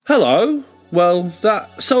Hello. Well,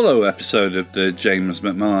 that solo episode of the James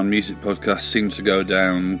McMahon Music Podcast seemed to go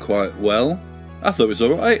down quite well. I thought it was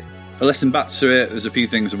alright. I listened back to it, there's a few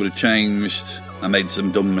things I would have changed. I made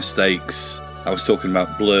some dumb mistakes. I was talking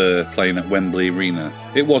about Blur playing at Wembley Arena.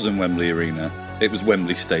 It wasn't Wembley Arena, it was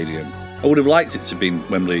Wembley Stadium. I would have liked it to be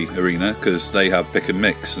Wembley Arena because they have pick and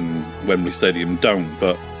mix and Wembley Stadium don't,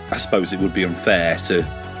 but I suppose it would be unfair to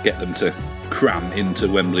get them to cram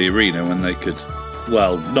into Wembley Arena when they could,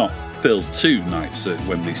 well, not fill 2 nights at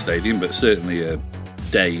Wembley Stadium, but certainly a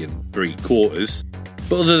day and 3 quarters.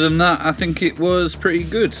 But other than that, I think it was pretty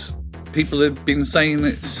good. People have been saying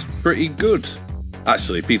it's pretty good.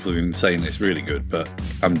 Actually, people have been saying it's really good, but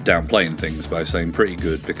I'm downplaying things by saying pretty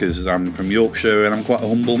good because I'm from Yorkshire and I'm quite a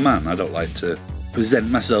humble man. I don't like to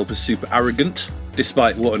present myself as super arrogant,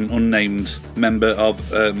 despite what an unnamed member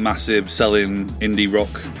of a massive selling indie rock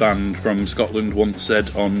band from Scotland once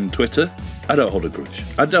said on Twitter. I don't hold a grudge.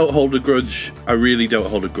 I don't hold a grudge. I really don't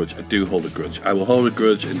hold a grudge. I do hold a grudge. I will hold a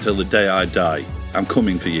grudge until the day I die. I'm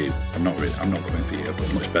coming for you. I'm not coming for you. I've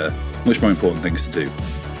got much more important things to do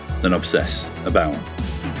than obsess about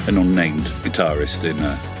an unnamed guitarist in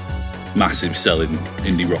a massive selling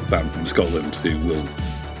indie rock band from Scotland who will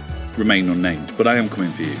remain unnamed. But I am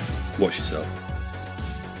coming for you. Watch yourself.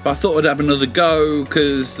 But I thought I'd have another go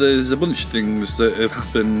because there's a bunch of things that have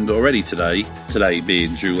happened already today. Today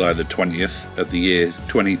being July the 20th of the year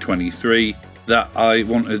 2023 that I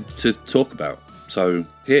wanted to talk about. So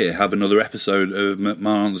here, have another episode of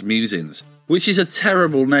McMahon's Musings, which is a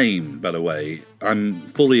terrible name, by the way. I'm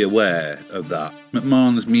fully aware of that.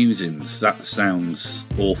 McMahon's Musings, that sounds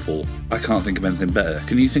awful. I can't think of anything better.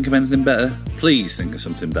 Can you think of anything better? Please think of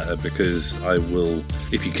something better, because I will,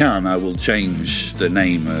 if you can, I will change the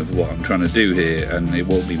name of what I'm trying to do here, and it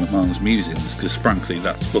won't be McMahon's Musings, because frankly,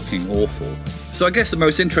 that's fucking awful. So I guess the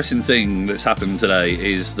most interesting thing that's happened today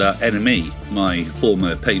is that NME, my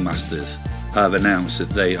former paymasters, have announced that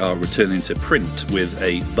they are returning to print with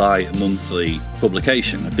a bi-monthly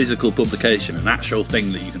publication, a physical publication, an actual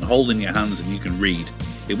thing that you can hold in your hands and you can read.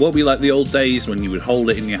 It won't be like the old days when you would hold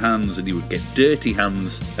it in your hands and you would get dirty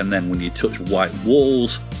hands, and then when you touch white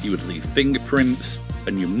walls, you would leave fingerprints,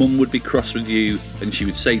 and your mum would be cross with you, and she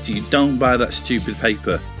would say to you, don't buy that stupid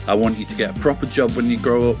paper. I want you to get a proper job when you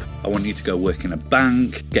grow up. I want you to go work in a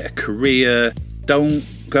bank, get a career. Don't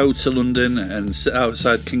go to London and sit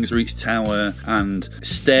outside King's Reach Tower and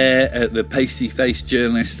stare at the pasty-faced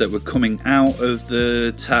journalists that were coming out of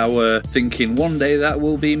the tower thinking one day that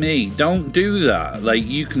will be me. Don't do that. Like,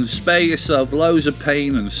 you can spare yourself loads of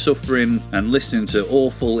pain and suffering and listening to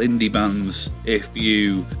awful indie bands if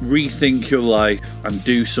you rethink your life and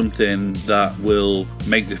do something that will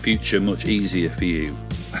make the future much easier for you.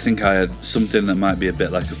 I think I had something that might be a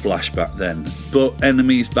bit like a flashback then. But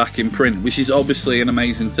NME's back in print, which is obviously an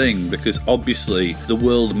amazing thing, because obviously the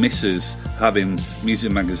world misses having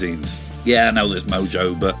music magazines. Yeah, I know there's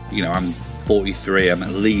Mojo, but, you know, I'm 43, I'm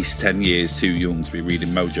at least 10 years too young to be reading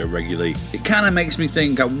Mojo regularly. It kind of makes me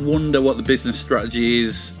think, I wonder what the business strategy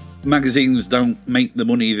is. Magazines don't make the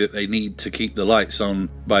money that they need to keep the lights on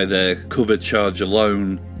by their cover charge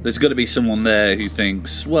alone. There's got to be someone there who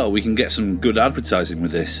thinks, well, we can get some good advertising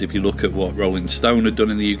with this. If you look at what Rolling Stone had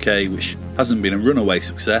done in the UK, which hasn't been a runaway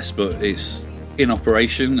success, but it's in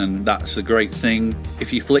operation, and that's a great thing.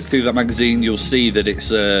 If you flick through that magazine, you'll see that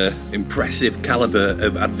it's an impressive calibre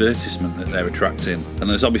of advertisement that they're attracting. And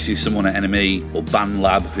there's obviously someone at NME or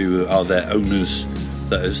BandLab, who are their owners,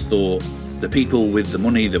 that has thought, the people with the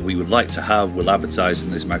money that we would like to have will advertise in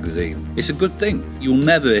this magazine. It's a good thing. You'll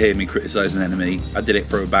never hear me criticising NME. I did it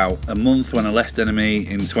for about a month when I left NME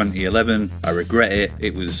in 2011. I regret it.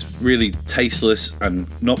 It was really tasteless and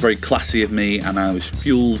not very classy of me, and I was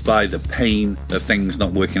fuelled by the pain of things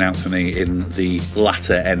not working out for me in the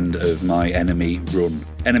latter end of my NME run.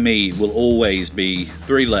 NME will always be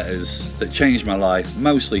 3 letters that changed my life,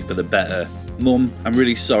 mostly for the better. Mum, I'm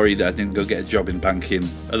really sorry that I didn't go get a job in banking,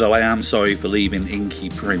 although I am sorry for leaving inky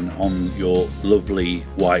print on your lovely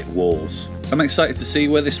white walls. I'm excited to see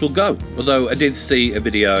where this will go, although I did see a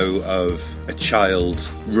video of a child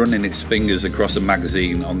running its fingers across a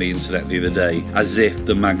magazine on the internet the other day, as if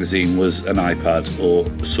the magazine was an iPad or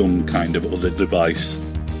some kind of other device.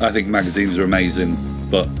 I think magazines are amazing.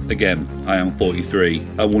 But again, I am 43.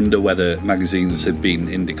 I wonder whether magazines have been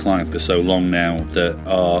in decline for so long now that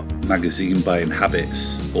our magazine buying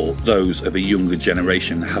habits, or those of a younger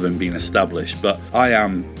generation, haven't been established. But I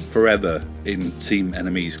am forever in Team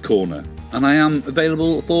NME's corner. And I am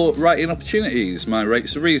available for writing opportunities. My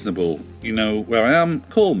rates are reasonable. You know where I am?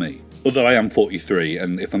 Call me. Although I am 43,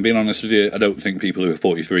 and if I'm being honest with you, I don't think people who are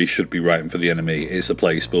 43 should be writing for the NME. It's a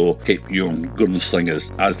place for hip young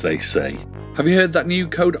gunslingers, as they say. Have you heard that new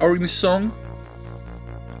Code Orange song?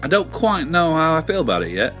 I don't quite know how I feel about it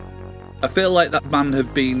yet. I feel like that band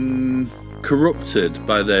have been corrupted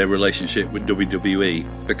by their relationship with WWE,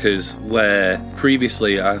 because where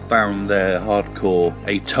previously I found their hardcore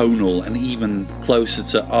atonal and even closer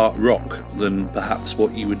to art rock than perhaps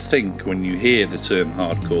what you would think when you hear the term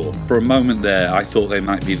hardcore. For a moment there, I thought they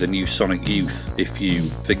might be the new Sonic Youth, if you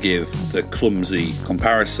forgive the clumsy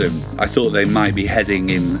comparison. I thought they might be heading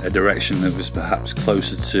in a direction that was perhaps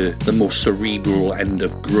closer to the more cerebral end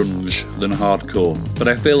of grunge than hardcore. But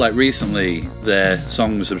I feel like recently their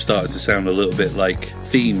songs have started to sound a little bit like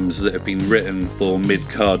themes that have been written for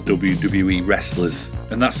mid-card WWE wrestlers.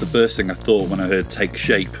 And that's the first thing I thought when I heard Take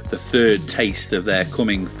Shape, the third taste of their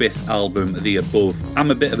coming fifth album, The Above.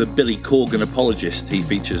 I'm a bit of a Billy Corgan apologist, he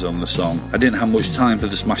features on the song. I didn't have much time for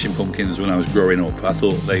the Smashing Pumpkins when I was growing up. I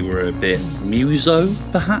thought they were a bit muso,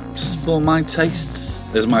 perhaps, for my tastes.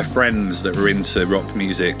 As my friends that were into rock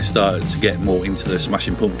music started to get more into the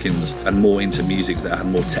Smashing Pumpkins and more into music that had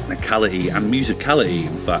more technicality and musicality,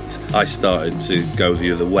 in fact, I started to go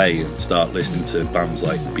the other way and start listening to bands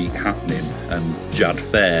like Beat Happening and Jad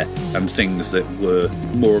Fair and things that were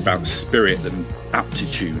more about spirit than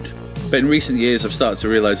aptitude. But in recent years, I've started to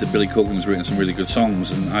realise that Billy Corgan's written some really good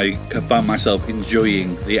songs, and I have found myself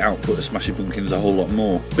enjoying the output of Smashing Pumpkins a whole lot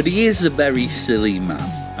more. But he is a very silly man.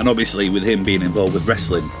 And obviously, with him being involved with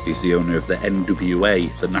wrestling, he's the owner of the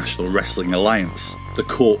NWA, the National Wrestling Alliance, the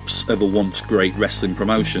corpse of a once great wrestling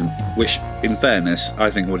promotion, which, in fairness, I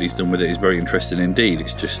think what he's done with it is very interesting indeed.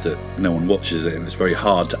 It's just that no one watches it and it's very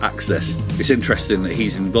hard to access. It's interesting that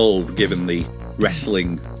he's involved, given the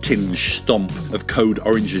wrestling tinge stomp of Code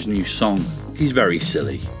Orange's new song. He's very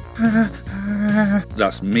silly.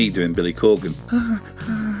 That's me doing Billy Corgan.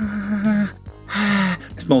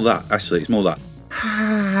 It's more that, actually, it's more that.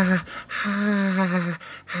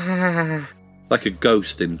 Like a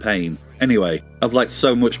ghost in pain. Anyway, I've liked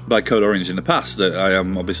so much by Code Orange in the past that I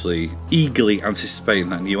am obviously eagerly anticipating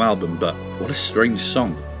that new album, but what a strange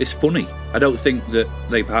song. It's funny. I don't think that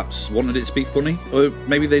they perhaps wanted it to be funny, or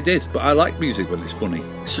maybe they did, but I like music when it's funny.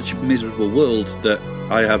 It's such a miserable world that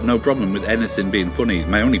I have no problem with anything being funny.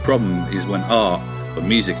 My only problem is when art, or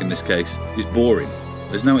music in this case, is boring.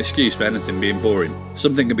 There's no excuse for anything being boring.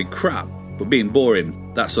 Something can be crap, but being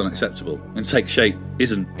boring, that's unacceptable. And Take Shape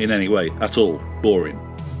isn't in any way at all boring.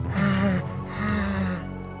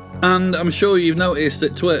 And I'm sure you've noticed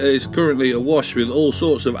that Twitter is currently awash with all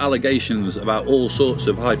sorts of allegations about all sorts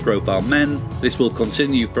of high-profile men. This will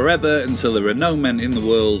continue forever until there are no men in the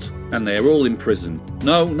world and they are all in prison.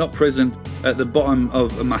 No, not prison, at the bottom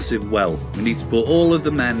of a massive well. We need to put all of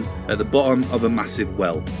the men at the bottom of a massive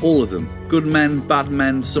well. All of them. Good men, bad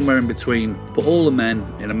men, somewhere in between. Put all the men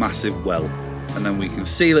in a massive well. And then we can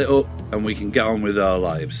seal it up and we can get on with our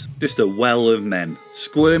lives. Just a well of men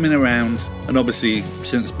squirming around. And obviously,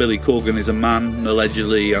 since Billy Corgan is a man, and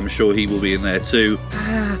allegedly, I'm sure he will be in there too,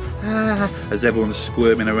 as everyone's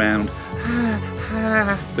squirming around.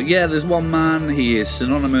 But yeah, there's one man, he is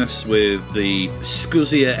synonymous with the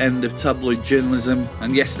scuzzier end of tabloid journalism.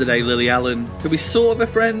 And yesterday, Lily Allen, who is sort of a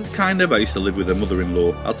friend, kind of, I used to live with her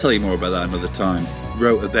mother-in-law, I'll tell you more about that another time,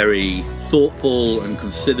 wrote a very thoughtful and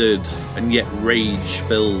considered and yet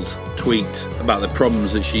rage-filled tweet about the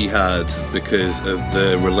problems that she had because of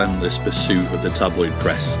the relentless pursuit of the tabloid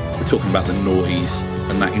press. We're talking about the noughties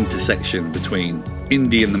and that intersection between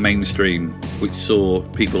indie and the mainstream, which saw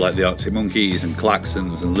people like the Arctic Monkeys and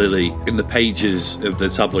Klaxons and Lily in the pages of the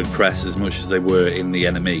tabloid press as much as they were in the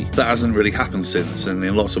NME. That hasn't really happened since, and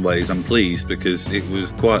in lots of ways I'm pleased, because it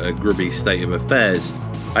was quite a grubby state of affairs.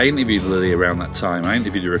 I interviewed Lily around that time. I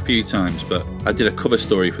interviewed her a few times, but I did a cover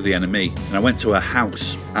story for the NME, and I went to her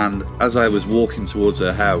house, and as I was walking towards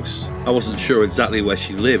her house, I wasn't sure exactly where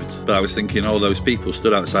she lived, but I was thinking, oh, those people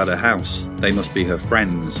stood outside her house. They must be her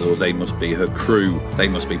friends, or they must be her crew. They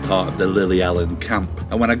must be part of the Lily Allen camp.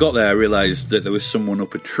 And when I got there, I realised that there was someone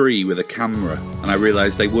up a tree with a camera, and I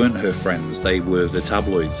realised they weren't her friends. They were the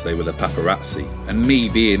tabloids. They were the paparazzi. And me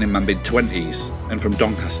being in my mid-20s and from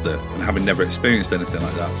Doncaster and having never experienced anything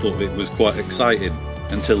like that, I thought it was quite exciting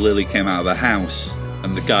until Lily came out of the house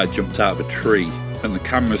and the guy jumped out of a tree and the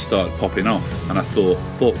cameras started popping off, and I thought,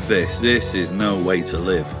 fuck this is no way to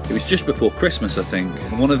live. It was just before Christmas, I think,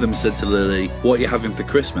 and one of them said to Lily, what are you having for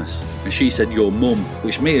Christmas? And she said, your mum,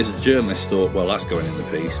 which me as a journalist thought, well, that's going in the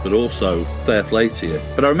piece, but also fair play to you.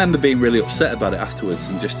 But I remember being really upset about it afterwards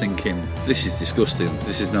and just thinking, this is disgusting,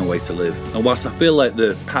 this is no way to live. And whilst I feel like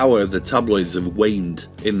the power of the tabloids have waned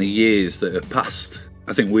in the years that have passed,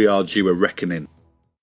 I think we are due a reckoning.